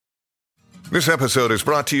This episode is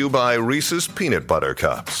brought to you by Reese's Peanut Butter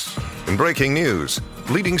Cups. In breaking news,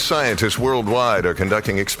 leading scientists worldwide are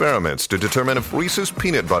conducting experiments to determine if Reese's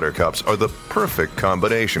Peanut Butter Cups are the perfect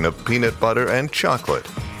combination of peanut butter and chocolate.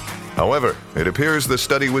 However, it appears the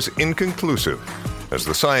study was inconclusive, as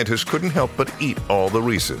the scientists couldn't help but eat all the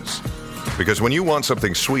Reese's. Because when you want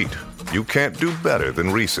something sweet, you can't do better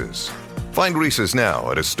than Reese's. Find Reese's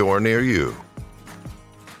now at a store near you.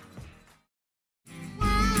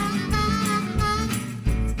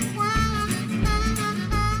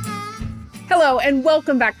 Hello and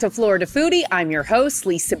welcome back to Florida Foodie. I'm your host,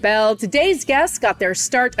 Lisa Bell. Today's guests got their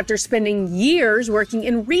start after spending years working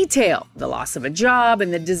in retail. The loss of a job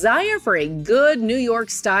and the desire for a good New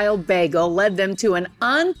York-style bagel led them to an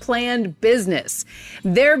unplanned business.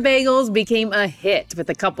 Their bagels became a hit, with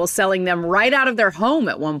the couple selling them right out of their home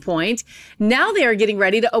at one point. Now they are getting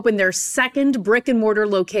ready to open their second brick-and-mortar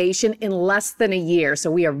location in less than a year.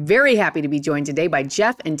 So we are very happy to be joined today by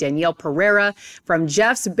Jeff and Danielle Pereira from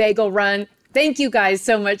Jeff's Bagel Run. Thank you guys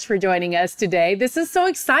so much for joining us today. This is so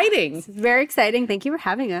exciting. It's very exciting. Thank you for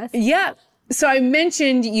having us. Yeah. So I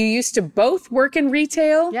mentioned you used to both work in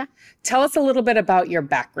retail. Yeah. Tell us a little bit about your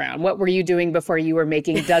background. What were you doing before you were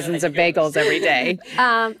making dozens of bagels every day?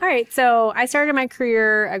 All right. So I started my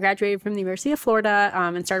career, I graduated from the University of Florida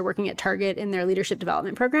and started working at Target in their leadership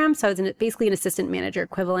development program. So I was basically an assistant manager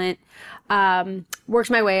equivalent. Worked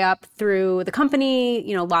my way up through the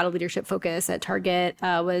company, a lot of leadership focus at Target.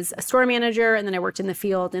 Was a store manager, and then I worked in the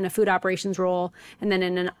field in a food operations role, and then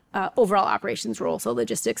in an overall operations role, so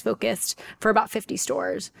logistics focused, for about 50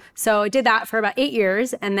 stores. So I did that for about 8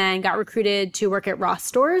 years, and then got recruited to work at Ross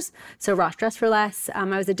Stores, so Ross Dress for Less. I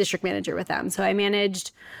was a district manager with them. So I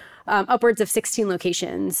managed upwards of 16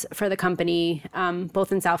 locations for the company,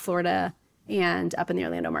 both in South Florida and up in the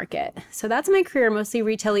Orlando market. So that's my career, mostly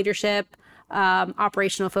retail leadership,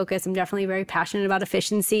 operational focus. I'm definitely very passionate about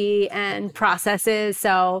efficiency and processes.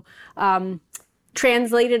 So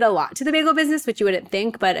translated a lot to the bagel business, which you wouldn't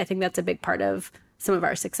think, but I think that's a big part of some of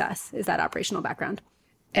our success is that operational background.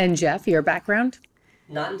 And Jeff, your background?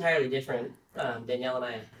 Not entirely different. Danielle and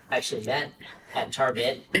I actually met at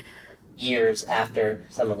Target years after,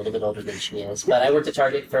 so I'm a little bit older than she is. But I worked at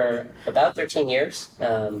Target for about 13 years.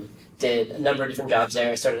 Did a number of different jobs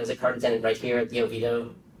there. I started as a cart attendant right here at the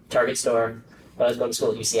Oviedo Target store when I was going to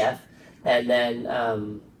school at UCF. And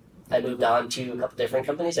then I moved on to a couple different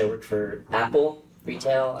companies. I worked for Apple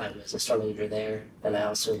Retail. I was a store manager there. And I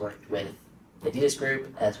also worked with Adidas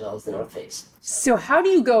Group as well as the North Face. So how do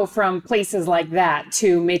you go from places like that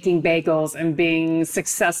to making bagels and being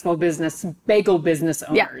successful bagel business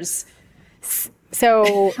owners? Yeah.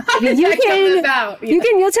 So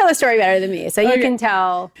you'll tell a story better than me. So you can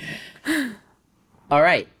tell. All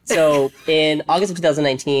right. So in August of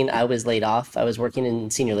 2019, I was laid off. I was working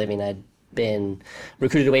in senior living. I'd been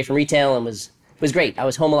recruited away from retail and was great. I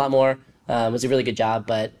was home a lot more. It was a really good job,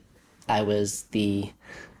 but I was the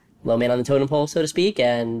low man on the totem pole, so to speak,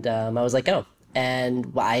 and I was let go.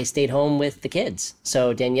 And I stayed home with the kids.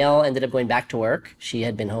 So Danielle ended up going back to work. She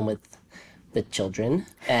had been home with the children,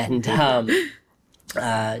 and she's like,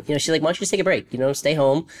 "Why don't you just take a break? Stay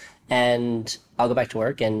home, and I'll go back to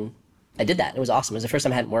work." And I did that. It was awesome. It was the first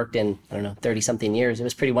time I hadn't worked in 30-something years. It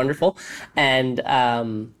was pretty wonderful, and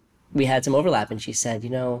we had some overlap. And she said,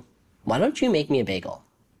 "Why don't you make me a bagel?"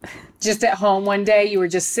 Just at home one day, you were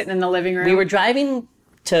just sitting in the living room. We were driving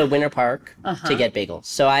to Winter Park to get bagels.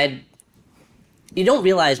 So you don't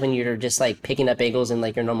realize when you're just like picking up bagels in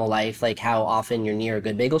like your normal life, like how often you're near a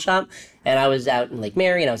good bagel shop. And I was out in Lake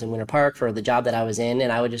Mary and I was in Winter Park for the job that I was in.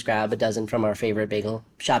 And I would just grab a dozen from our favorite bagel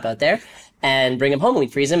shop out there and bring them home, and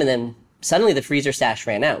we'd freeze them. And then suddenly the freezer stash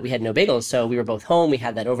ran out. We had no bagels. So we were both home. We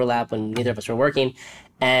had that overlap when neither of us were working.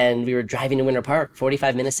 And we were driving to Winter Park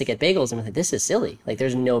 45 minutes to get bagels. And we're like, this is silly. Like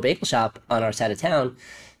there's no bagel shop on our side of town.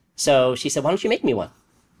 So she said, "Why don't you make me one?"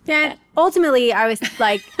 Yeah, ultimately, I was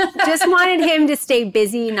like, just wanted him to stay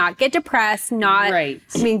busy, not get depressed, Right.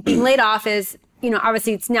 Being laid off is,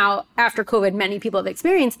 obviously it's now after COVID, many people have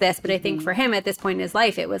experienced this, but I think for him at this point in his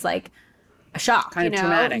life, it was like a shock, kind of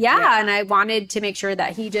traumatic. Yeah, and I wanted to make sure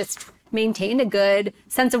that he just maintained a good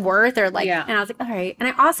sense of worth and I was like, all right. And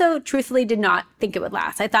I also truthfully did not think it would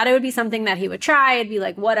last. I thought it would be something that he would try. I'd be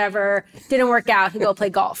like, whatever, didn't work out, he'd go play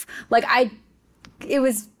golf. It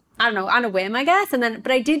was, I don't know, on a whim, I guess.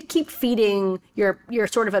 But I did keep feeding your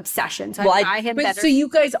sort of obsession. So I buy him better. So you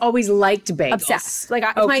guys always liked bagels? Obsessed.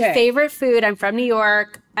 It's my favorite food. I'm from New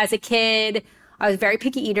York. As a kid, I was a very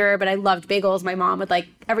picky eater, but I loved bagels. My mom would like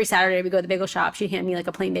every Saturday we go to the bagel shop. She'd hand me like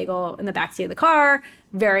a plain bagel in the backseat of the car.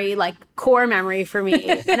 Very like core memory for me.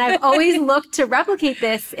 And I've always looked to replicate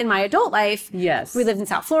this in my adult life. Yes. We lived in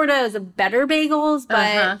South Florida. It was a better bagels,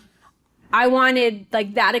 but I wanted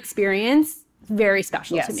like that experience very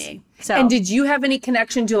special to me. So, and did you have any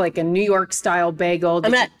connection to like a New York style bagel? I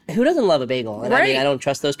mean, who doesn't love a bagel? And I mean, Right. I don't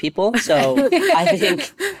trust those people. So I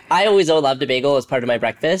think I always loved a bagel as part of my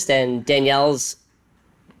breakfast. And Danielle's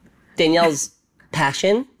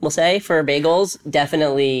passion, we'll say, for bagels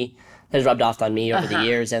definitely has rubbed off on me over the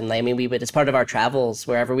years. And I mean, we would, as part of our travels,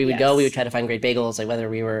 wherever we would go, we would try to find great bagels. Like whether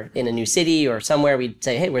we were in a new city or somewhere, we'd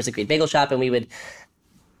say, hey, where's a great bagel shop? And we would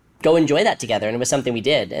go enjoy that together. And it was something we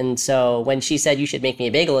did. And so when she said, you should make me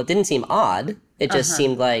a bagel, it didn't seem odd. It just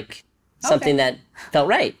seemed like something that felt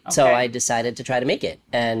right. So I decided to try to make it.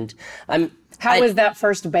 And How was that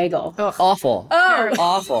first bagel? awful. Oh,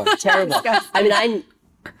 awful. Terrible. I mean,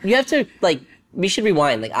 you have to we should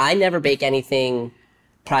rewind. Like I never bake anything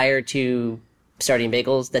prior to starting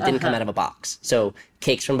bagels that didn't come out of a box. So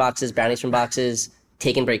cakes from boxes, brownies from boxes,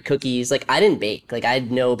 take and break cookies. Like I didn't bake. Like I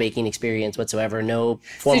had no baking experience whatsoever. No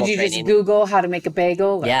formal Did you training. just Google how to make a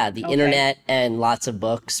bagel? Yeah, the internet and lots of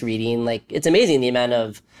books, reading. Like it's amazing the amount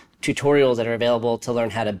of tutorials that are available to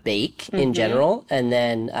learn how to bake in general. And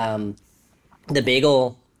then the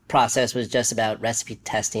bagel process was just about recipe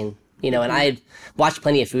testing. You know, and I had watched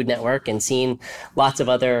plenty of Food Network and seen lots of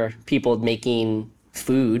other people making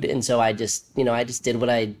food. And so I just did what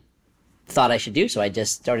I thought I should do. So I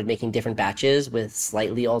just started making different batches with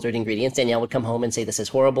slightly altered ingredients. Danielle would come home and say, this is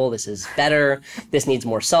horrible. This is better. This needs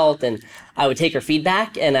more salt. And I would take her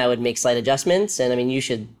feedback and I would make slight adjustments. And I mean, you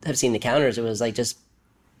should have seen the counters. It was like just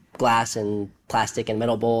glass and plastic and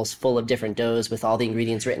metal bowls full of different doughs with all the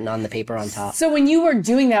ingredients written on the paper on top. So when you were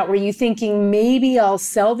doing that, were you thinking maybe I'll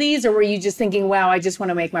sell these, or were you just thinking, wow, I just want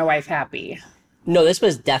to make my wife happy? No, this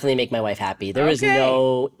was definitely make my wife happy. There was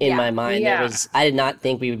no in my mind. Yeah. I did not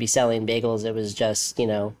think we would be selling bagels. It was just,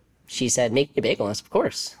 she said, make a bagel. I said, of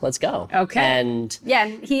course, let's go. Okay. And yeah,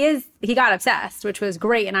 and he got obsessed, which was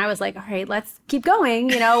great. And I was like, all right, let's keep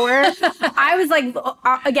going. I was like,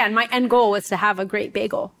 again, my end goal was to have a great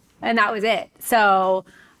bagel. And that was it. So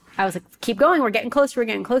I was like, keep going. We're getting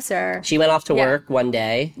closer. she went off to work one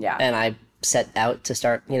day. Yeah. And I set out to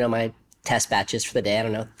start, my test batches for the day. I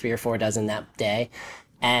don't know, 3 or 4 dozen that day.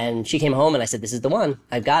 And she came home and I said, this is the one.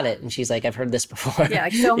 I've got it. And she's like, I've heard this before. Yeah,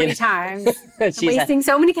 like so many times. She's wasting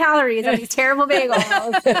so many calories on these terrible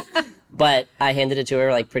bagels. But I handed it to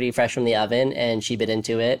her like pretty fresh from the oven and she bit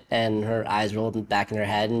into it and her eyes rolled back in her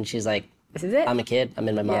head and she's like, This is it. I'm a kid. I'm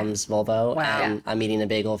in my mom's Volvo and I'm eating a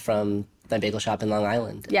bagel from the bagel shop in Long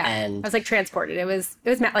Island. Yeah. And I was like transported. It was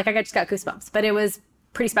like I just got goosebumps, but it was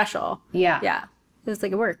pretty special. Yeah. Yeah. It was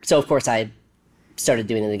like it worked. so of course I started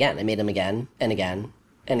doing it again. I made them again and again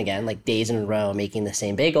and again, like days in a row, making the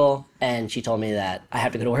same bagel. And she told me that I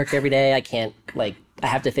have to go to work every day. I can't I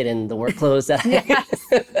have to fit in the work clothes that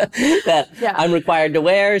I'm required to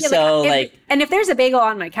wear. Yeah, and if there's a bagel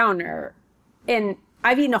on my counter and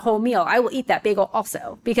I've eaten a whole meal, I will eat that bagel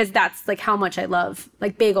also because that's like how much I love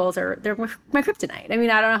bagels they're my kryptonite. I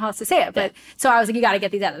mean, I don't know how else to say it, but so I was like, you got to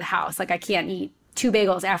get these out of the house. Like I can't eat 2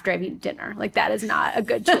 bagels after I've eaten dinner. Like that is not a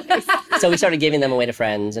good choice. So we started giving them away to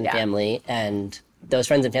friends and family, and those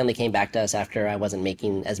friends and family came back to us after I wasn't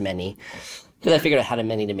making as many because I figured out how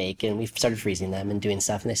many to make, and we started freezing them and doing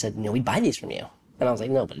stuff. And they said, we'd buy these from you. And I was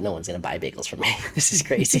like, no, but no one's going to buy bagels from me. This is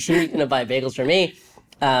crazy. You're going to buy bagels from me.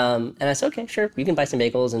 And I said, okay, sure, you can buy some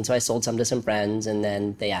bagels. And so I sold some to some friends, and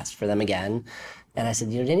then they asked for them again. And I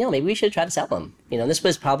said, Danielle, maybe we should try to sell them. This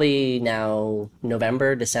was probably now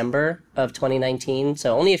November, December of 2019.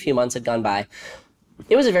 So only a few months had gone by.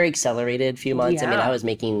 It was a very accelerated few months. Yeah. I mean, I was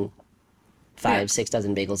making 5-6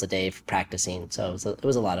 dozen bagels a day for practicing. So it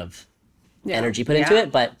was a lot of energy put into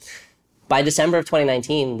it. But by December of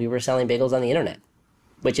 2019, we were selling bagels on the internet,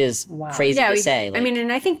 which is crazy to say. I mean,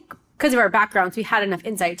 and I think because of our backgrounds, we had enough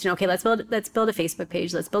insight to know, okay, let's build a Facebook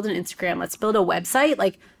page. Let's build an Instagram. Let's build a website.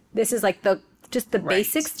 Like this is like the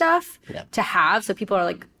basic stuff to have. So people are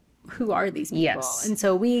like, who are these people? Yes. And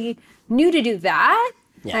so we knew to do that.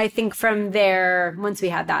 Yeah. And I think from there, once we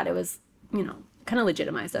had that, it was, kind of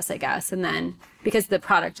legitimized us, I guess. And then because the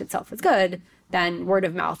product itself was good, then word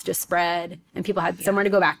of mouth just spread and people had somewhere to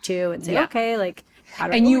go back to and say, okay, like, how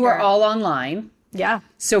do I And you were order? all online. Yeah.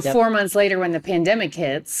 So 4 months later when the pandemic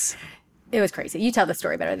hits. It was crazy. You tell the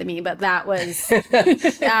story better than me, but that was...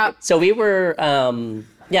 So we were,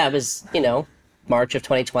 it was, March of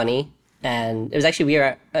 2020. And it was actually,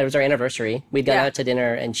 it was our anniversary. We'd gone out to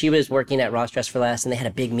dinner and she was working at Ross Dress for Less and they had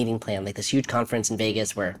a big meeting plan, like this huge conference in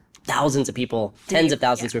Vegas where thousands of people, tens of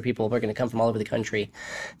thousands of people were going to come from all over the country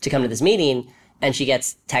to come to this meeting. And she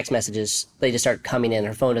gets text messages. They just start coming in.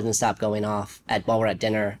 Her phone doesn't stop going off while we're at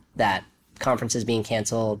dinner that conference is being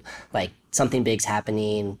canceled, like something big's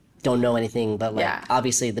happening, don't know anything. But like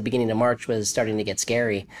obviously the beginning of March was starting to get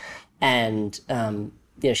scary. And,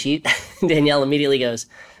 Danielle immediately goes,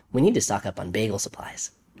 we need to stock up on bagel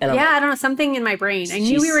supplies. And I don't know, something in my brain. I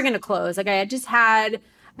knew we were going to close. Like I had just had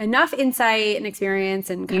enough insight and experience,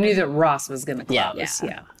 and you knew that Ross was going to close.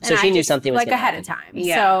 Yeah. So she knew something was like ahead of time.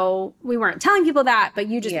 Yeah. So we weren't telling people that, but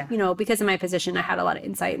you just, because of my position, I had a lot of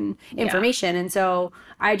insight and information. And so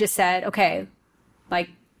I just said, okay, like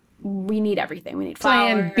we need everything. We need flour.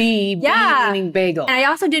 Plan B, meaning bagel. And I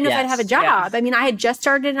also didn't know if I'd have a job. Yes. I mean, I had just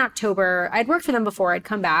started in October. I'd worked for them before. I'd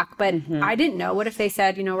come back, but I didn't know. What if they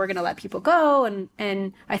said, we're going to let people go?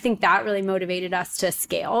 And I think that really motivated us to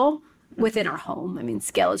scale within our home. I mean,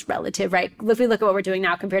 scale is relative, right? If we look at what we're doing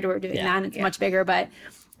now compared to what we're doing then, it's much bigger. But,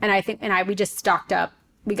 we just stocked up.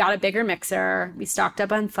 We got a bigger mixer. We stocked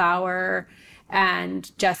up on flour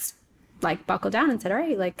and just like buckled down and said, all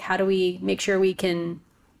right, like, how do we make sure we can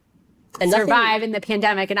survive in the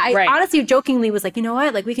pandemic? And I honestly jokingly was like, you know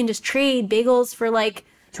what? Like, we can just trade bagels for like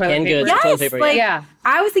toilet paper. Yes,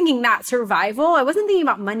 I was thinking that survival. I wasn't thinking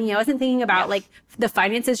about money. I wasn't thinking about like the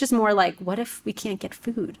finances. Just more like, what if we can't get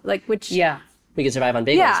food? Like, we can survive on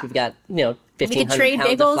bagels. Yeah. We've got 1,500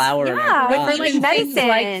 pounds bagels, of flour. But for like medicine,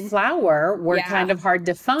 like flour were kind of hard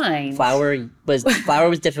to find. Flour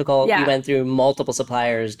was difficult. We went through multiple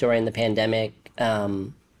suppliers during the pandemic.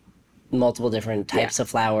 Multiple different types of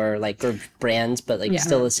flour, like or brands, but like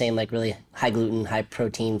still the same, like really high gluten, high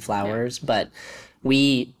protein flours. But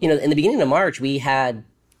we, in the beginning of March, we had,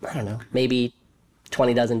 I don't know, maybe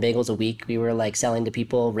 20 dozen bagels a week. We were like selling to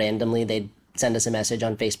people randomly. They'd send us a message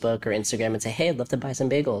on Facebook or Instagram and say, hey, I'd love to buy some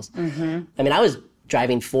bagels. I mean, I was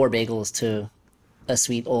driving 4 bagels to a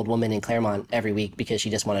sweet old woman in Claremont every week because she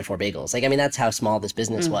just wanted 4 bagels. Like, I mean, that's how small this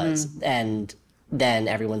business was. And then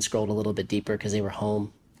everyone scrolled a little bit deeper because they were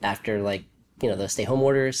home after like, the stay home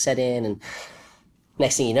orders set in. And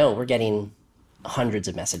next thing you know, we're getting hundreds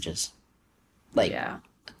of messages. Like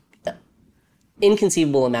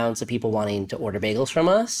inconceivable amounts of people wanting to order bagels from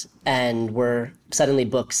us. And we're suddenly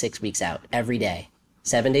booked 6 weeks out every day,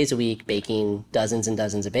 7 days a week, baking dozens and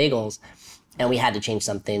dozens of bagels. And we had to change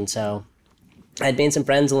something. So I'd made some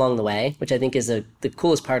friends along the way, which I think is the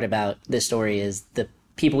coolest part about this story is the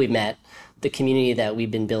people we've met, the community that we've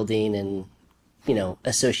been building and,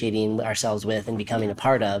 associating ourselves with and becoming a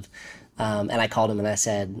part of. And I called him and I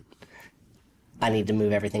said, I need to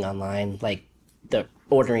move everything online, like the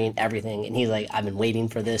ordering everything. And he's like, I've been waiting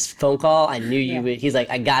for this phone call. I knew you would. He's like,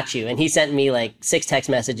 I got you. And he sent me like 6 text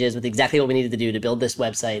messages with exactly what we needed to do to build this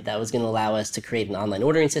website that was going to allow us to create an online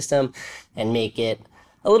ordering system and make it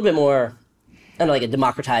a little bit more, I don't know, like a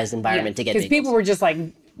democratized environment to get bagels. Because people were just like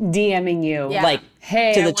DMing you. Like,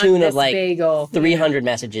 hey, to the tune of like bagel. 300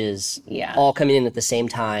 messages all coming in at the same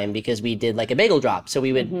time because we did like a bagel drop. So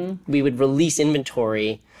we would release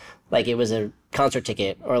inventory like it was a concert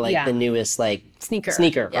ticket or like the newest like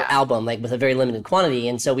sneaker or album, like with a very limited quantity.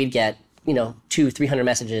 And so we'd get, 200-300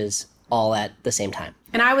 messages all at the same time.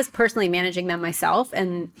 And I was personally managing them myself,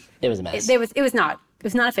 and it was a mess. It was not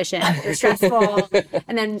efficient. It was stressful.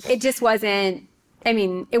 And then it just wasn't, I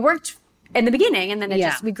mean, it worked in the beginning, and then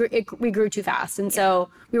we grew too fast. And so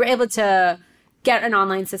we were able to get an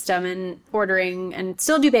online system and ordering and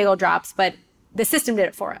still do bagel drops, but the system did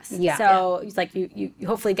it for us. So it's like you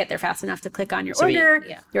hopefully get there fast enough to click on your order,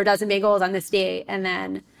 your dozen bagels on this date. And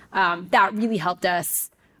then that really helped us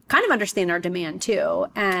kind of understand our demand too.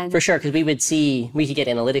 And for sure, because we could get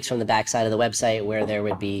analytics from the backside of the website where there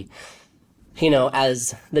would be,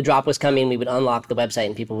 as the drop was coming, we would unlock the website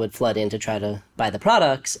and people would flood in to try to buy the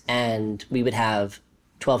products. And we would have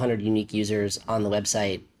 1,200 unique users on the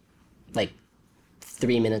website, like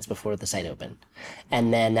 3 minutes before the site opened.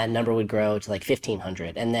 And then that number would grow to like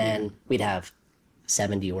 1,500. And then we'd have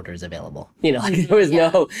 70 orders available. Like there was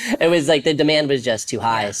it was like the demand was just too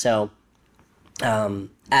high. So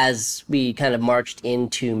as we kind of marched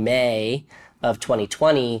into May of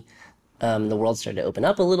 2020, the world started to open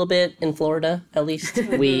up a little bit in Florida, at least.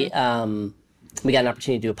 We got an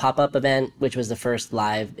opportunity to do a pop-up event, which was the first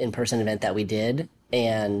live in-person event that we did.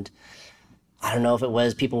 And I don't know if it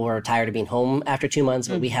was people were tired of being home after 2 months,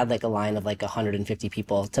 but we had like a line of like 150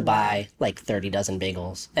 people to buy like 30 dozen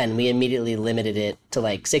bagels. And we immediately limited it to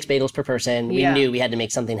like 6 bagels per person. We knew we had to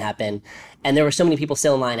make something happen. And there were so many people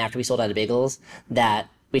still in line after we sold out of bagels that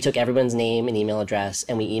we took everyone's name and email address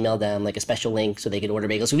and we emailed them like a special link so they could order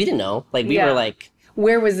bagels. So we didn't know. Like we were like...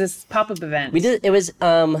 Where was this pop-up event? We did. It was...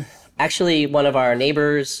 Actually, one of our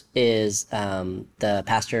neighbors is the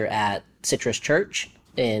pastor at Citrus Church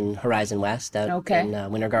in Horizon West out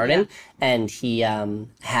in Winter Garden. And he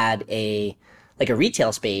had a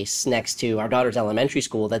retail space next to our daughter's elementary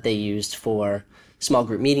school that they used for small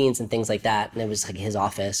group meetings and things like that. And it was like his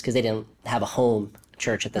office because they didn't have a home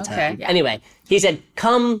church at the time. Yeah. Anyway, he said,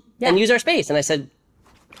 come and use our space. And I said,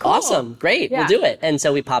 cool. Awesome, great, we'll do it. And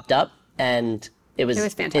so we popped up and it was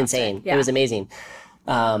insane. Yeah. It was amazing.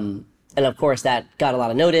 And of course, that got a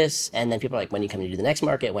lot of notice. And then people were like, when are you coming to do the next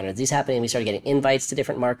market? When are these happening? And we started getting invites to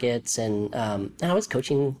different markets. And I was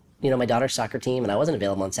coaching, my daughter's soccer team, and I wasn't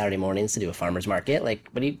available on Saturday mornings to do a farmer's market. I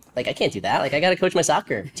can't do that. I got to coach my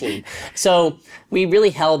soccer team. So we really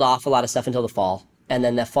held off a lot of stuff until the fall. And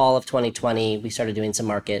then the fall of 2020, we started doing some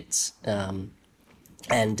markets, and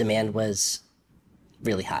demand was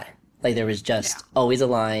really high. There was just always a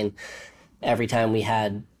line. Every time we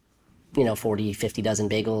had 40, 50 dozen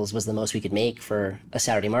bagels was the most we could make for a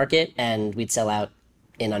Saturday market, and we'd sell out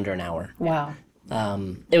in under an hour. Wow.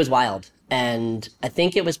 It was wild. And I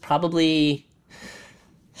think it was probably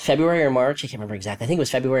February or March. I can't remember exactly. I think it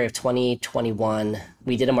was February of 2021.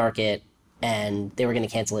 We did a market and they were going to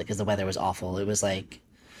cancel it because the weather was awful. It was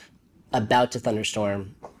about to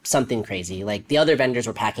thunderstorm, something crazy. The other vendors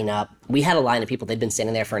were packing up. We had a line of people. They'd been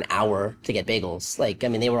standing there for an hour to get bagels.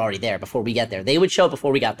 They were already there before we get there. They would show up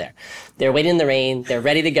before we got there. They're waiting in the rain. They're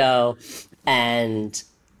ready to go. And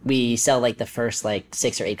we sell the first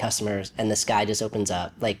 6 or 8 customers and the sky just opens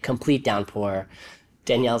up, complete downpour.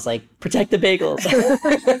 Danielle's protect the bagels.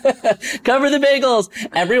 Cover the bagels.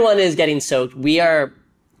 Everyone is getting soaked. We are,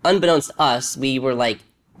 unbeknownst to us, we were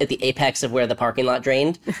at the apex of where the parking lot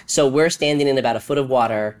drained. So we're standing in about a foot of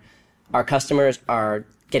water. Our customers are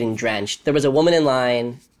getting drenched. There was a woman in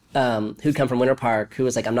line who'd come from Winter Park who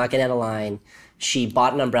was I'm not getting out of line. She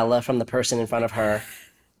bought an umbrella from the person in front of her.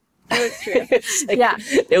 It was true. Yeah.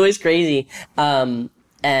 It was crazy.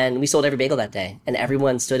 And we sold every bagel that day. And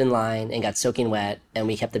everyone stood in line and got soaking wet. And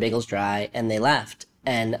we kept the bagels dry. And they left.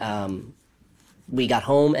 And we got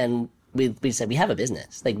home and we said, we have a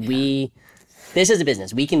business. This is a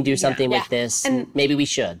business. We can do something with this. And maybe we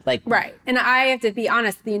should. Right. And I have to be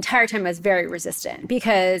honest, the entire time I was very resistant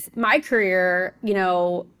because my career,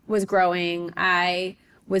 was growing. I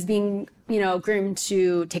was being, groomed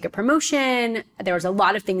to take a promotion. There was a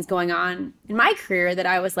lot of things going on in my career that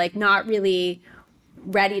I was not really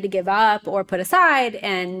ready to give up or put aside.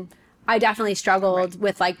 And I definitely struggled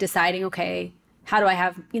with deciding, okay, how do I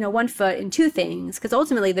have, one foot in two things? Because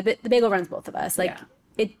ultimately the bagel runs both of us.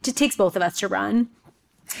 It just takes both of us to run.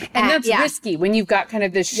 And that's risky when you've got kind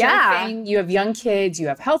of this sure thing. You have young kids, you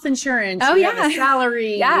have health insurance, you have a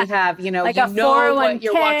salary, you have, you know what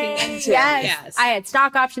you're walking into. Yes. I had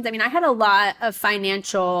stock options. I mean, I had a lot of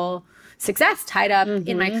financial success tied up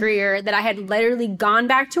in my career that I had literally gone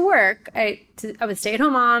back to work. I was a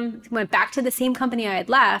stay-at-home mom, went back to the same company I had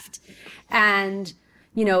left. And,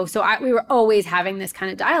 so we were always having this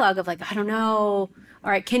kind of dialogue of I don't know. All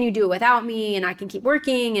right, can you do it without me? And I can keep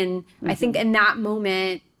working. And I think in that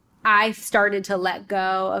moment, I started to let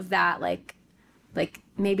go of that, like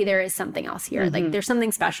maybe there is something else here. There's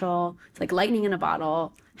something special. It's like lightning in a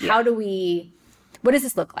bottle. What does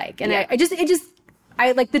this look like? And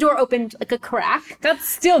I the door opened like a crack. That's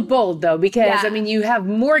still bold though, because I mean, you have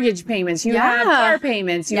mortgage payments, you have car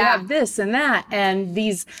payments, you have this and that. And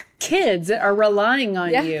these kids are relying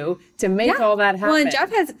on you to make all that happen. Well, and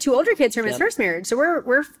Jeff has 2 older kids from his first marriage. So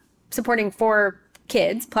we're supporting 4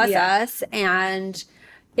 kids plus us. And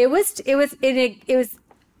it was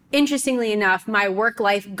interestingly enough, my work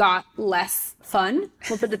life got less fun.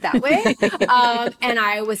 We'll put it that way. And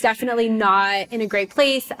I was definitely not in a great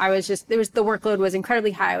place. The workload was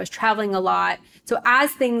incredibly high. I was traveling a lot. So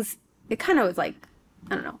as things, it kind of was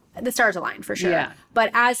I don't know, the stars aligned for sure. Yeah. But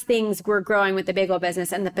as things were growing with the bagel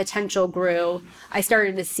business and the potential grew, I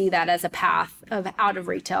started to see that as a path out of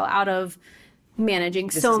retail, out of managing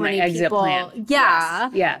so many people. Yeah.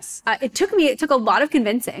 Yes. It took a lot of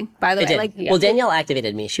convincing, by the way. Well, Danielle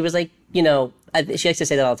activated me. She was she likes to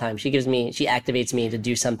say that all the time. She activates me to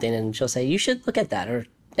do something and she'll say, you should look at that.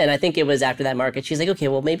 And I think it was after that market, she's like, okay,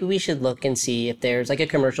 well, maybe we should look and see if there's a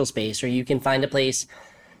commercial space or you can find a place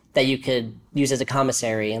that you could use as a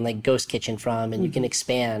commissary and ghost kitchen from, and you can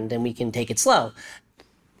expand and we can take it slow.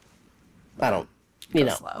 I don't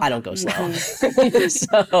go slow. So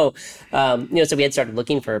we had started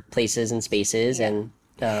looking for places and spaces and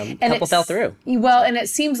a couple fell through. Well, and it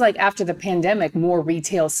seems like after the pandemic, more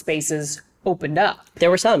retail spaces opened up. There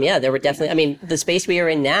were some, there were definitely, I mean, the space we are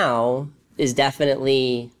in now is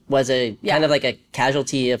definitely was kind of like a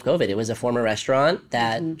casualty of COVID. It was a former restaurant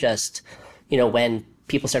that just, when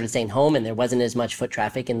people started staying home and there wasn't as much foot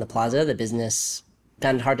traffic in the plaza, the business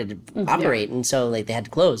found it hard to operate. And so like they had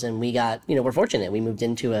to close, and we got, we're fortunate. We moved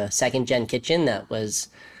into a second gen kitchen that was,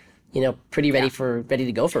 pretty ready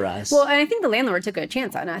to go for us. Well, and I think the landlord took a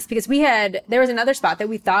chance on us because there was another spot that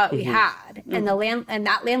we thought we had, and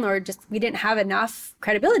that landlord we didn't have enough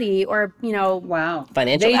credibility or, Wow.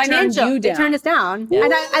 Financial. They turned us down. Ooh.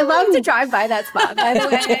 And I love to drive by that spot, by the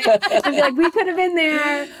way. I'd be like, we could have been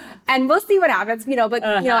there, and we'll see what happens, but,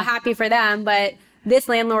 happy for them. But this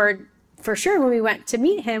landlord, for sure, when we went to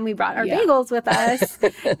meet him, we brought our bagels with us,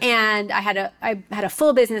 and I had a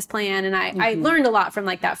full business plan, and I learned a lot from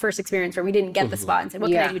like that first experience where we didn't get the spot and said,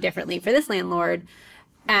 what can I do differently for this landlord?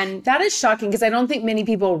 And that is shocking because I don't think many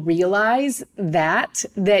people realize that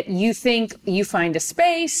you think you find a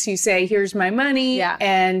space, you say, here's my money,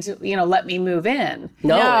 and, let me move in.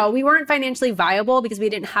 No, we weren't financially viable because we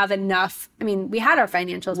didn't have enough. I mean, we had our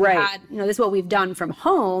financials. We had, this is what we've done from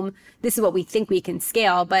home. This is what we think we can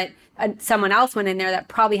scale. But someone else went in there that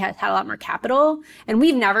probably had a lot more capital. And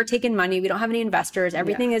we've never taken money. We don't have any investors.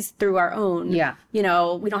 Everything is through our own. Yeah. We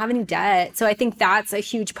don't have any debt. So I think that's a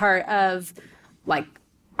huge part of like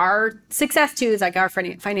our success too, is like our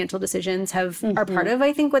financial decisions are part of,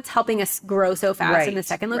 I think, what's helping us grow so fast in the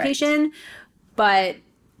second location. But,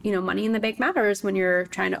 money in the bank matters when you're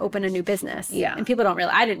trying to open a new business. Yeah. And people don't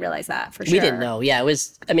realize, I didn't realize that for sure. We didn't know. Yeah. It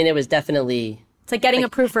was definitely. It's like getting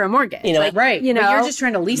approved for a mortgage. But you're just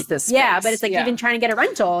trying to lease this space. Yeah. But it's like even trying to get a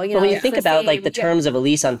rental. But when you think about like the terms of a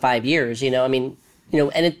lease on 5 years,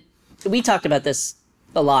 we talked about this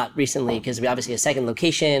a lot recently because we obviously have a second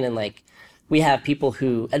location, and like, we have people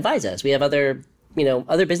who advise us. We have other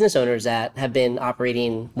business owners that have been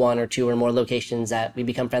operating one or two or more locations that we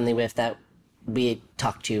become friendly with, that we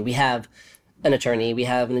talk to. We have an attorney, we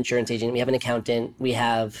have an insurance agent, we have an accountant, we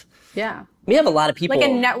have a lot of people, like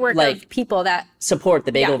a network of people that support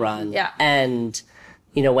the bagel run. Yeah. And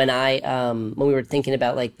when we were thinking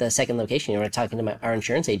about like the second location, we were talking to our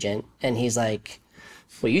insurance agent, and he's like,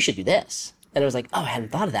 well, you should do this. And I was like, oh, I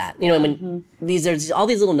hadn't thought of that. There's all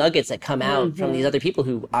these little nuggets that come out from these other people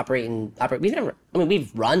who operate.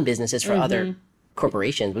 We've run businesses for other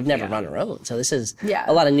corporations. We've never run our own. So this is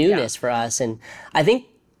a lot of newness for us. And I think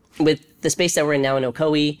with the space that we're in now in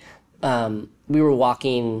Ocoee, we were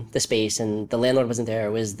walking the space and the landlord wasn't there.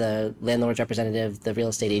 It was the landlord's representative, the real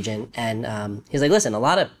estate agent. And he's like, listen, a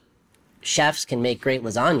lot of chefs can make great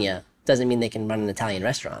lasagna. Doesn't mean they can run an Italian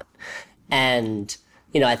restaurant. And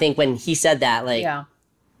I think when he said that, like,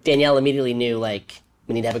 Danielle immediately knew, like,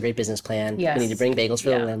 we need to have a great business plan. Yes. We need to bring bagels for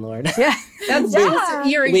the landlord. Yeah,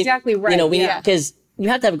 you're exactly right. Because you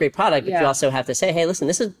have to have a great product, but you also have to say, hey, listen,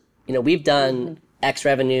 this is, we've done X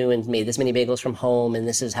revenue and made this many bagels from home, and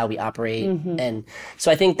this is how we operate. And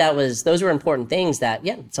so I think those were important things that,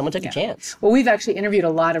 someone took a chance. Well, we've actually interviewed a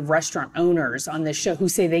lot of restaurant owners on this show who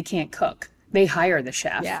say they can't cook. They hire the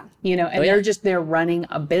chef, and they're running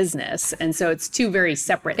a business. And so it's two very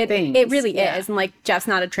separate things. It really is. And like, Jeff's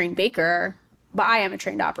not a trained baker, but I am a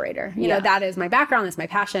trained operator. That is my background. That's my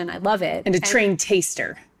passion. I love it. And a trained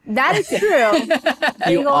taster. That is true.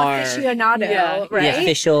 You are aficionado, right? The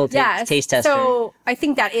official taste tester. So I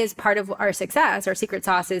think that is part of our success. Our secret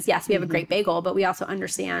sauce is, yes, we have a great bagel, but we also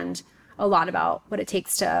understand a lot about what it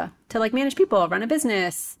takes to like manage people, run a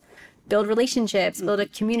business, build relationships, build a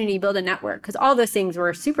community, build a network. Because all those things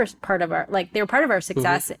were super part of they were part of our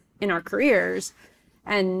success in our careers.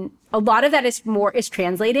 And a lot of that is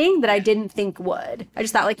translating that I didn't think would. I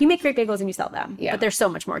just thought, like, you make great bagels and you sell them. Yeah. But there's so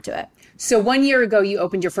much more to it. So 1 year ago, you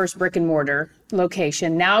opened your first brick and mortar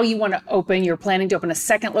location. Now you're planning to open a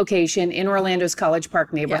second location in Orlando's College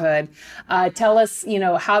Park neighborhood. Yeah. Tell us,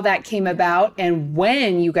 how that came about and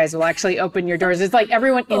when you guys will actually open your doors. It's like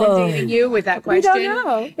everyone inundating you with that question. We don't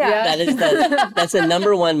know. Yeah. That's the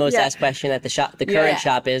number one most asked question at the shop. The current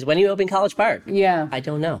shop is, when do you open College Park? Yeah. I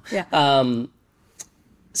don't know. Yeah.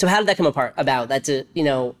 So how did that come about? That's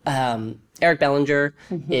Eric Bellinger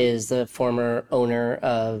is the former owner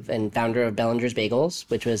and founder of Bellinger's Bagels,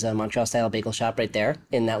 which was a Montreal-style bagel shop right there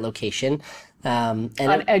in that location. And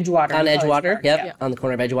on Edgewater. On Edgewater, on the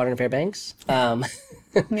corner of Edgewater and Fairbanks.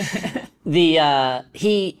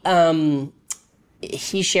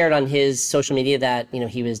 He shared on his social media that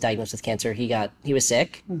he was diagnosed with cancer. He was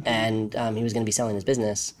sick, and he was going to be selling his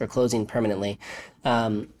business or closing permanently.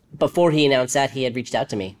 Before he announced that, he had reached out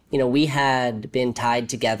to me. We had been tied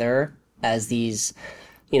together as these,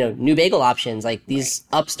 new bagel options, like these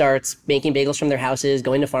upstarts making bagels from their houses,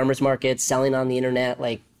 going to farmers markets, selling on the internet.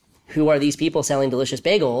 Like, who are these people selling delicious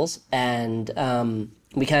bagels? And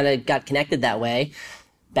we kind of got connected that way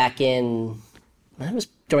back in, it was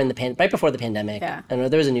during right before the pandemic. Yeah. I know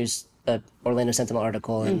there was a news a Orlando Sentinel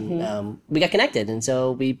article, and we got connected, and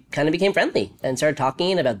so we kind of became friendly and started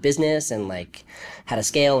talking about business and like how to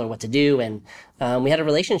scale or what to do, and we had a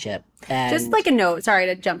relationship. And Just like a note, sorry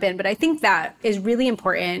to jump in, but I think that is really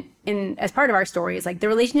important in as part of our stories, like the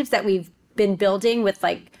relationships that we've been building with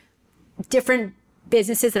like different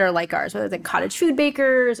businesses that are like ours, whether it's like cottage food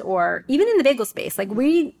bakers or even in the bagel space. Like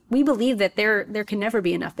we believe that there can never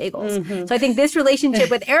be enough bagels. So I think this relationship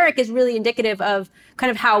with Eric is really indicative of kind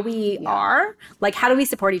of how we are. Like, how do we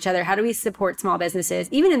support each other? How do we support small businesses,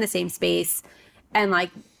 even in the same space? And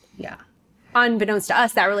like, unbeknownst to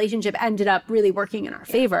us, that relationship ended up really working in our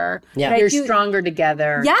favor. Yeah. You're stronger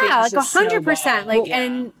together. Yeah, Things like just 100%. snowball. Like,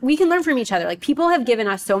 and we can learn from each other. Like, people have given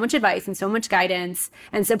us so much advice and so much guidance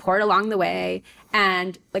and support along the way.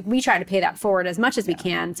 And like, we try to pay that forward as much as we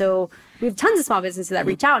can. So we have tons of small businesses that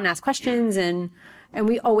reach out and ask questions, and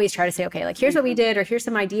we always try to say, okay, like, here's what we did, or here's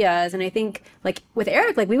some ideas. And I think like with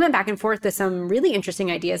Eric, like we went back and forth with some really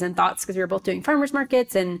interesting ideas and thoughts, because we were both doing farmers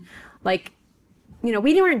markets, and like, you know,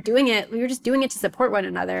 we weren't doing it. We were just doing it to support one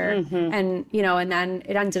another. And, you know, and then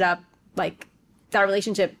it ended up like that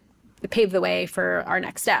relationship paved the way for our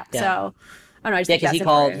next step. Yeah. So I don't know. I just yeah, think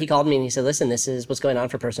because that's he called me and he said, listen, this is what's going on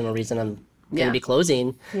for personal reason. I'm going to be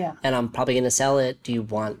closing and I'm probably going to sell it. Do you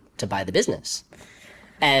want to buy the business?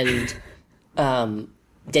 And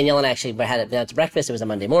Danielle and I actually had it out to breakfast. It was a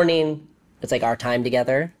Monday morning. It's like our time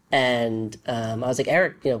together. And I was like,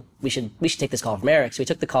 Eric, you know, we should take this call from Eric. So we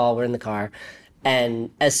took the call. We're in the car. And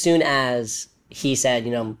as soon as he said, you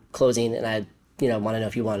know, I'm closing and I, you know, want to know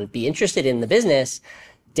if you want to be interested in the business,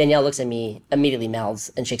 Danielle looks at me, immediately melds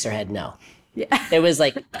and shakes her head no. Yeah. It was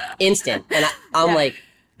like instant. And I'm like,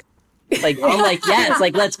 yes,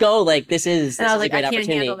 like, let's go. Like, this is a great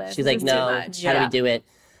opportunity. She's like, no, how do we do it?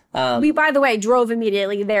 we, by the way, drove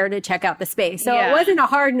immediately there to check out the space. So it wasn't a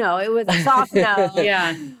hard no. It was a soft no. But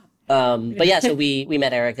yeah, so we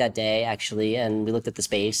met Eric that day actually, and we looked at the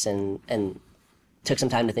space and took some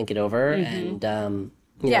time to think it over. And,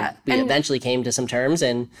 you know, we eventually came to some terms,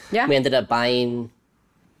 and we ended up buying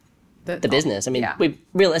the business. I mean,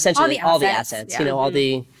 we essentially all the assets, you know, all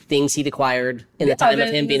the things he'd acquired in the time of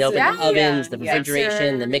him being open, the ovens, the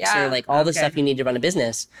refrigeration, the mixer, like all the stuff you need to run a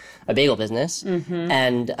business, a bagel business.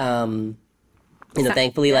 And, you know,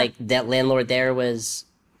 thankfully, like that landlord there was,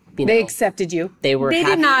 you know, they accepted you. They happy.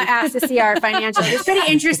 Did not ask to see our financials. It's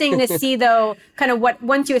pretty interesting to see, though, kind of what,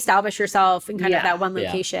 once you establish yourself in kind of that one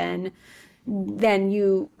location, then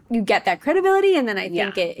you get that credibility, and then I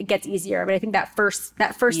think it gets easier. But I think that first,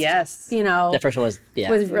 you know, that first one was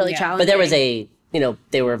really challenging. But there was you know,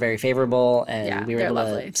 they were very favorable, and we were able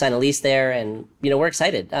to sign a lease there, and you know, we're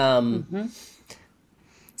excited. So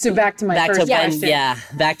back to my first question.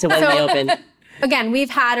 Back to when we opened. Again, we've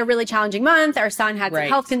had a really challenging month. Our son had some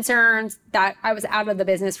health concerns. That I was out of the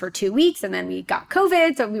business for 2 weeks, and then we got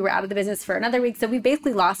COVID, so we were out of the business for another week. So we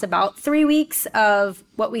basically lost about 3 weeks of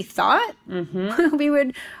what we thought we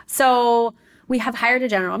would. So we have hired a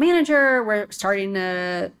general manager. We're starting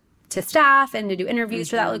to staff and to do interviews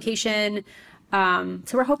for that location. So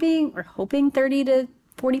we're hoping 30 to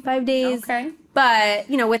 45 days. Okay. But,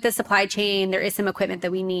 you know, with the supply chain, there is some equipment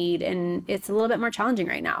that we need, and it's a little bit more challenging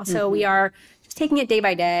right now. So we are just taking it day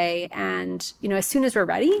by day. And, you know, as soon as we're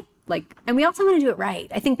ready, and we also want to do it right.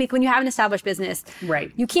 I think when you have an established business,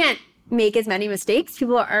 you can't make as many mistakes.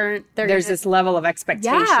 People aren't. There's this level of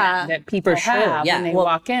expectation that people have when they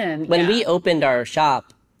walk in. When we opened our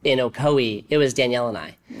shop in Ocoee, it was Danielle and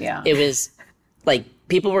I. Yeah. It was like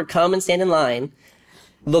people would come and stand in line,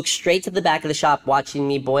 look straight to the back of the shop, watching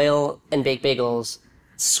me boil and bake bagels,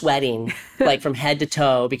 sweating like from head to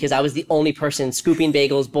toe, because I was the only person scooping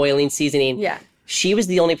bagels, boiling, seasoning. Yeah. She was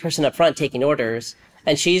the only person up front taking orders,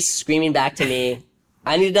 and she's screaming back to me,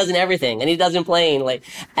 I need a dozen everything. I need a dozen plain.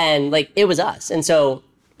 And it was us. And so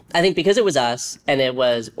I think because it was us, and it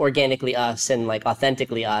was organically us and like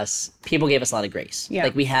authentically us, people gave us a lot of grace. Yeah.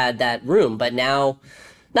 Like we had that room, but now,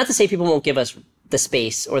 not to say people won't give us the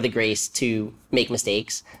space or the grace to make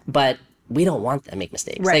mistakes, but we don't want them to make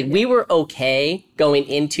mistakes. Right. Like we were okay going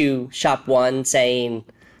into shop one saying,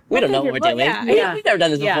 we don't know what we're doing. We've never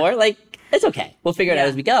done this before. Like, it's okay. We'll figure it out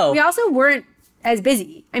as we go. We also weren't as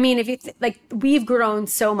busy. I mean, if you we've grown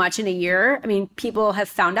so much in a year. I mean, people have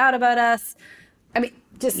found out about us. I mean,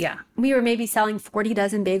 we were maybe selling 40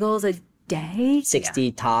 dozen bagels a day.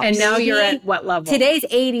 60 tops. And now you're at what level? Today's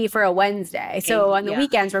 80 for a Wednesday. So on the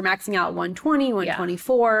weekends, we're maxing out 120,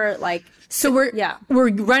 124. So we're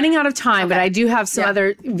running out of time, but I do have some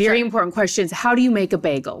other very important questions. How do you make a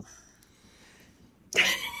bagel?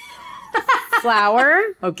 Flour.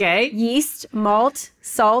 Okay. Yeast, malt,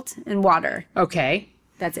 salt, and water. Okay.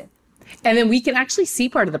 That's it. And then we can actually see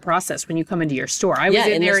part of the process when you come into your store. I was Yeah,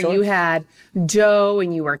 in in the there and store. you had dough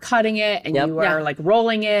and you were cutting it and Yep. you were Yeah. like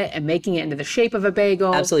rolling it and making it into the shape of a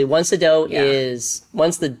bagel. Absolutely. Once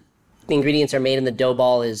the ingredients are made and the dough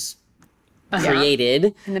ball is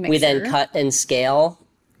created, In the we then mixer. cut and scale.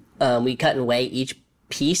 We cut and weigh each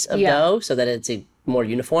piece of Yeah. dough so that it's more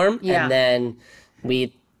uniform. Yeah. And then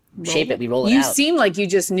we shape it, we roll it You out. seem like you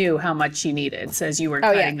just knew how much you needed, so as you were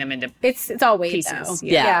cutting them into It's all weight pieces. though.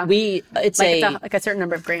 yeah. It's Like a certain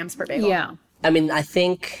number of grams per bagel. Yeah. I mean, I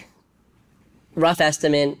think rough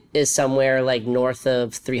estimate is somewhere like north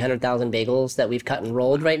of 300,000 bagels that we've cut and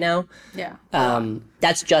rolled right now. Yeah.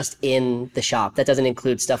 That's just in the shop. That doesn't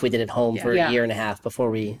include stuff we did at home for Yeah. a year and a half before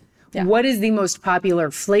we... Yeah. What is the most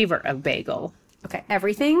popular flavor of bagel? Okay.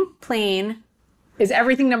 Everything plain. Is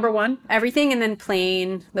everything number one? Everything and then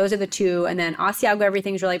plain. Those are the two. And then Asiago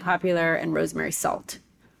everything's really popular and rosemary salt.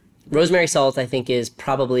 Rosemary salt, I think, is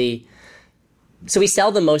probably... So we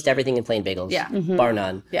sell the most everything in plain bagels, Yeah. bar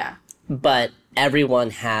none. Yeah. But everyone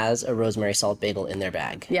has a rosemary salt bagel in their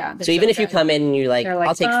bag. Yeah, they're So even so if you good. come in and you're like, They're like,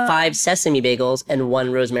 I'll take 5 sesame bagels and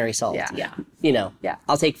 1 rosemary salt. Yeah. Yeah. You know, Yeah.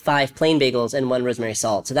 I'll take 5 plain bagels and 1 rosemary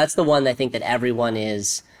salt. So that's the one I think that everyone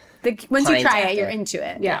is... Once you Pines try after. it, you're into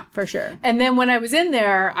it. Yeah. For sure. And then when I was in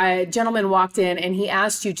there, a gentleman walked in and he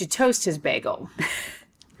asked you to toast his bagel.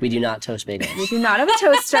 We do not toast bagels. Do not have a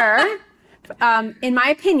toaster. In my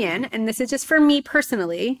opinion, and this is just for me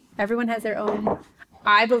personally, everyone has their own.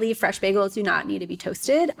 I believe fresh bagels do not need to be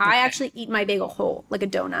toasted. I actually eat my bagel whole, like a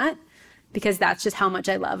donut, because that's just how much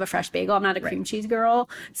I love a fresh bagel. I'm not a cream cheese girl,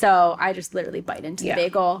 so I just literally bite into Yeah. the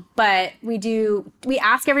bagel. But we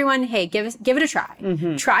ask everyone, hey, give it a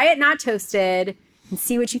try. Try it not toasted and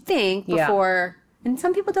see what you think Yeah. before. And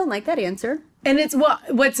some people don't like that answer. And it's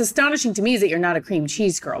what's astonishing to me is that you're not a cream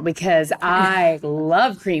cheese girl because I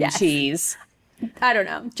love cream Yes. cheese. I don't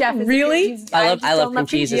know. Jeff is a Really? cream cheese- I just love don't cream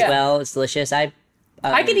cheese as Yeah. well. It's delicious. I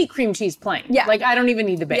could eat cream cheese plain. Yeah. Like I don't even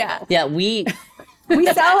need the bagel. Yeah. Yeah, we We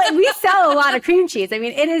sell a lot of cream cheese. I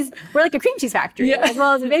mean, we're like a cream cheese factory Yeah. as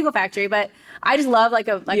well as a bagel factory. But I just love I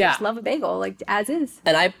Yeah. just love a bagel like as is.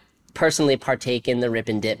 and I personally partake in the rip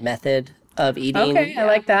and dip method of eating Okay, I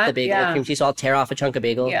like that. the bagel Yeah. with cream cheese. So I'll tear off a chunk of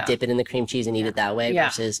bagel, Yeah. dip it in the cream cheese, and eat it that way Yeah.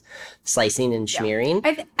 versus slicing and smearing.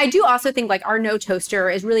 I do also think like our no toaster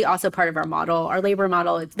is really also part of our model, our labor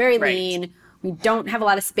model. It's very Right. lean. We don't have a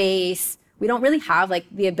lot of space. We don't really have like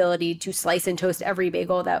the ability to slice and toast every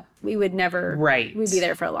bagel that we would never. Right. We'd be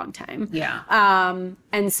there for a long time. Yeah.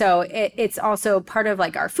 And so it's also part of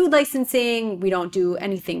like our food licensing. We don't do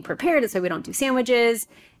anything prepared. So we don't do sandwiches.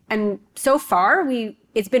 And so far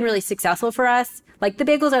it's been really successful for us. Like the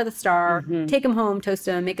bagels are the star. Take them home, toast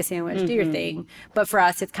them, make a sandwich, do your thing. But for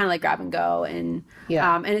us, it's kind of like grab and go. And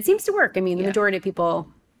Yeah. and it seems to work. I mean, the majority of people,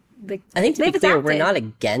 like, I think to be they've clear, we're adapted. not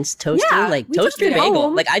against toasting. Yeah, Like we toast toast your at bagel.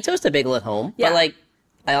 home. Like I toast a bagel at home, Yeah. but like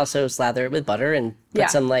I also slather it with butter and put Yeah.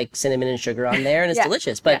 some like cinnamon and sugar on there, and it's Yeah.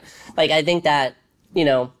 delicious. But like I think that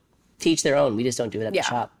teach their own. We just don't do it at Yeah. the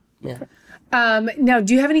shop. Yeah. Now,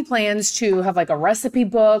 do you have any plans to have like a recipe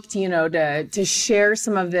book, to share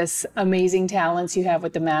some of this amazing talents you have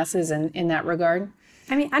with the masses in that regard?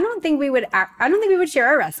 I mean, I don't think we would share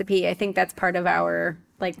our recipe. I think that's part of our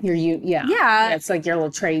like Yeah, it's like your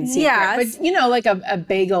little trade secret. Yes. But like a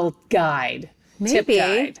bagel guide, tip maybe.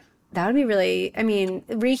 guide. That would be really, I mean,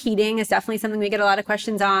 reheating is definitely something we get a lot of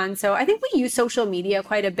questions on. So I think we use social media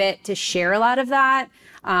quite a bit to share a lot of that.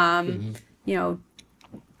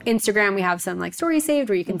 Instagram, we have some like stories saved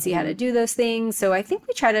where you can see how to do those things. So I think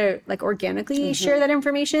we try to like organically share that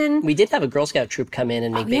information. We did have a Girl Scout troop come in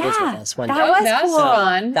and make bagels with us one that day. was That's cool.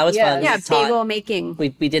 fun. That was fun. Yeah, We taught- bagel making. We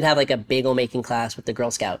did have like a bagel making class with the Girl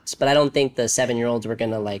Scouts, but I don't think the 7-year-olds were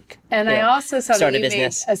gonna like. And I also saw start that a you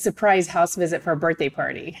business. made a surprise house visit for a birthday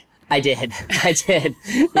party. I did.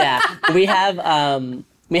 Yeah, we have an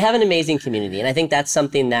amazing community, and I think that's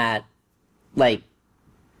something that, like,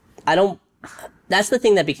 that's the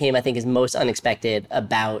thing that became, I think, is most unexpected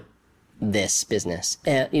about this business.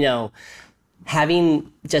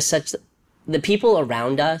 Having just the people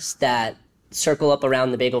around us that circle up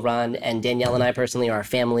around the Bagel Run, and Danielle and I personally, our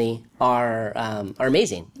family, are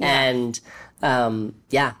amazing. Yeah. And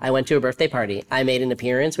I went to a birthday party. I made an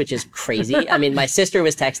appearance, which is crazy. I mean, my sister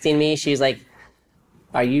was texting me. She's like,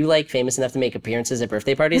 are you like famous enough to make appearances at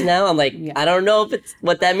birthday parties now? I'm like, I don't know if it's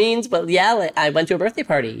what that means, but yeah, like, I went to a birthday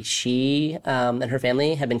party. She and her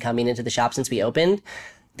family have been coming into the shop since we opened.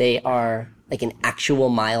 They are like an actual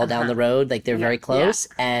mile down the road. Like they're very close.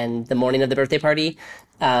 And the morning of the birthday party,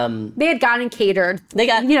 They had gotten catered.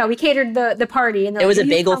 We catered the party. And it was a "You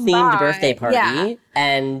bagel come themed by." birthday party. Yeah.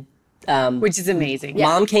 And Which is amazing.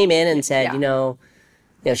 mom came in and said,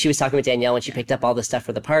 she was talking with Danielle when she picked up all the stuff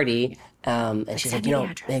for the party. And she's like,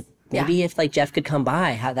 maybe if like Jeff could come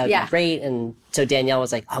by, that would be great. And so Danielle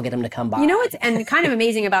was like, I'll get him to come by. You know what's and kind of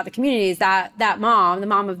amazing about the community is that mom, the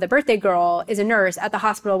mom of the birthday girl, is a nurse at the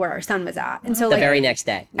hospital where our son was at. And so the very next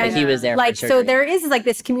day, he was there. Like, for surgery. so there is like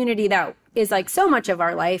this community that is like so much of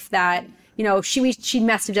our life that, she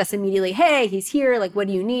messaged us immediately, hey, he's here. Like, what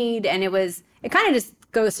do you need? And it kind of just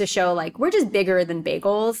goes to show like we're just bigger than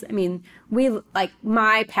bagels. I mean,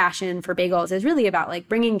 my passion for bagels is really about like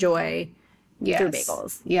bringing joy through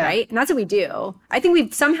bagels, right? And that's what we do. I think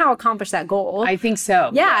we've somehow accomplished that goal. I think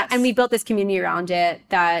so. Yeah, and we built this community around it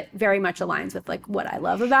that very much aligns with like what I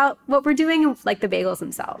love about what we're doing, like the bagels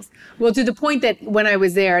themselves. Well, to the point that when I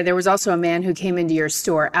was there was also a man who came into your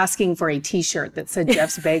store asking for a T-shirt that said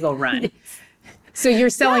Jeff's Bagel Run. So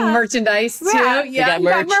you're selling merchandise too? Yeah, you got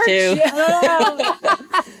merch too.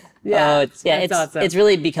 Yeah. It's awesome. It's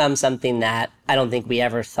really become something that I don't think we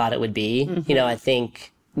ever thought it would be. I think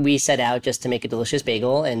we set out just to make a delicious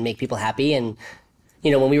bagel and make people happy. And,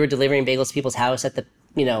 when we were delivering bagels to people's house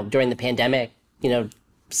during the pandemic,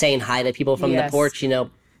 saying hi to people from the porch, 12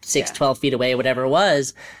 feet away, whatever it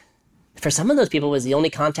was, for some of those people was the only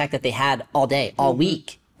contact that they had all day, all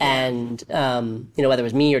week. And, whether it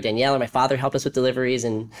was me or Danielle or my father helped us with deliveries.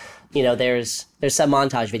 And, there's some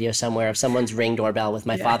montage video somewhere of someone's Ring doorbell with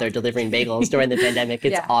my father delivering bagels during the pandemic.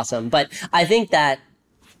 It's awesome. But I think that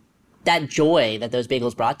joy that those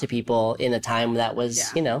bagels brought to people in a time that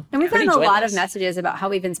was, And we've gotten a lot of messages about how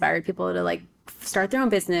we've inspired people to like start their own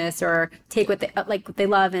business or take what they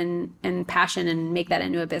love and passion and make that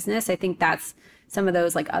into a business. I think that's some of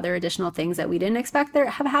those like other additional things that we didn't expect that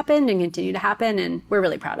have happened and continue to happen. And we're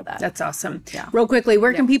really proud of that. That's awesome. Yeah. Real quickly,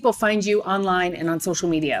 where can people find you online and on social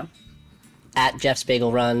media? At Jeff's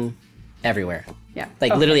Bagel Run, everywhere. Yeah.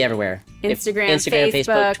 Like literally everywhere. Instagram,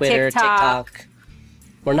 Facebook, Twitter, TikTok.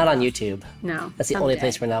 We're not on YouTube. No. That's the only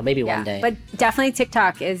place we're now. Maybe one day. But definitely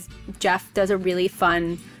TikTok Jeff does a really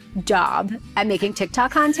fun job at making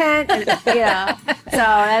TikTok content. And,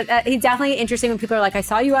 so he's definitely interesting when people are like, I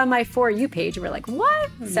saw you on my For You page. And we're like, what?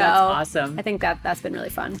 So That's awesome. I think that's been really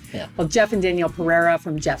fun. Yeah. Well, Jeff and Danielle Pereira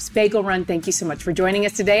from Jeff's Bagel Run, thank you so much for joining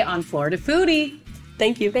us today on Florida Foodie.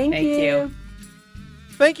 Thank you. Thank you.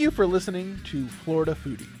 Thank you for listening to Florida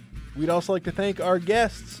Foodie. We'd also like to thank our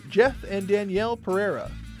guests, Jeff and Danielle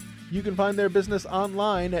Pereira. You can find their business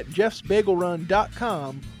online at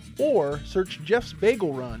jeffsbagelrun.com or search Jeff's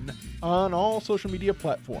Bagel Run on all social media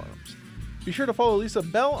platforms. Be sure to follow Lisa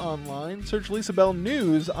Bell online. Search Lisa Bell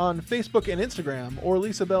News on Facebook and Instagram or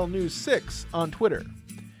Lisa Bell News 6 on Twitter.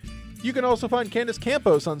 You can also find Candace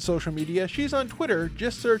Campos on social media. She's on Twitter.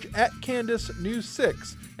 Just search @Candace News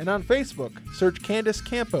 6 and on Facebook, search Candace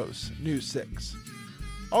Campos News 6.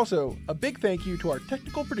 Also, a big thank you to our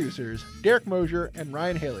technical producers, Derek Mosier and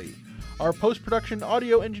Ryan Haley, our post-production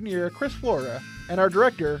audio engineer, Chris Flora, and our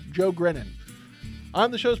director, Joe Grennan. I'm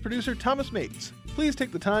the show's producer, Thomas Mates. Please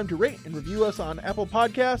take the time to rate and review us on Apple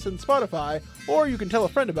Podcasts and Spotify, or you can tell a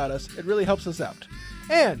friend about us. It really helps us out.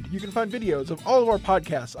 And you can find videos of all of our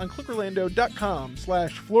podcasts on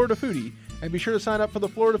clickorlando.com/FloridaFoodie, and be sure to sign up for the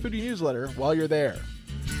Florida Foodie newsletter while you're there.